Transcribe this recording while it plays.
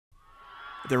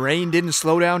The rain didn't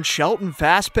slow down Shelton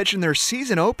Fastpitch in their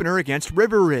season opener against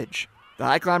River Ridge. The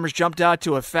High Climbers jumped out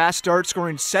to a fast start,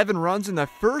 scoring 7 runs in the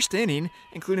first inning,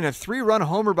 including a 3-run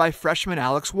homer by freshman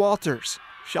Alex Walters.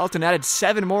 Shelton added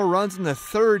 7 more runs in the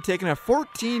third, taking a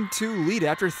 14-2 lead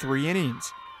after 3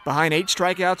 innings. Behind 8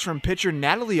 strikeouts from pitcher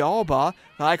Natalie Albaugh,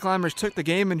 the High Climbers took the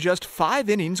game in just 5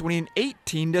 innings, winning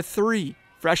 18-3.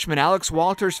 Freshman Alex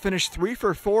Walters finished 3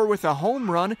 for 4 with a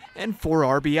home run and 4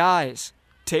 RBIs.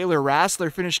 Taylor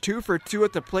Rassler finished 2 for 2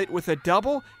 at the plate with a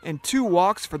double and 2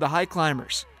 walks for the High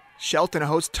Climbers. Shelton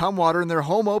hosts Tumwater in their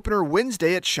home opener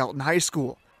Wednesday at Shelton High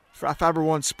School. For Fiber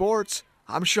One Sports,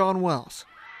 I'm Sean Wells.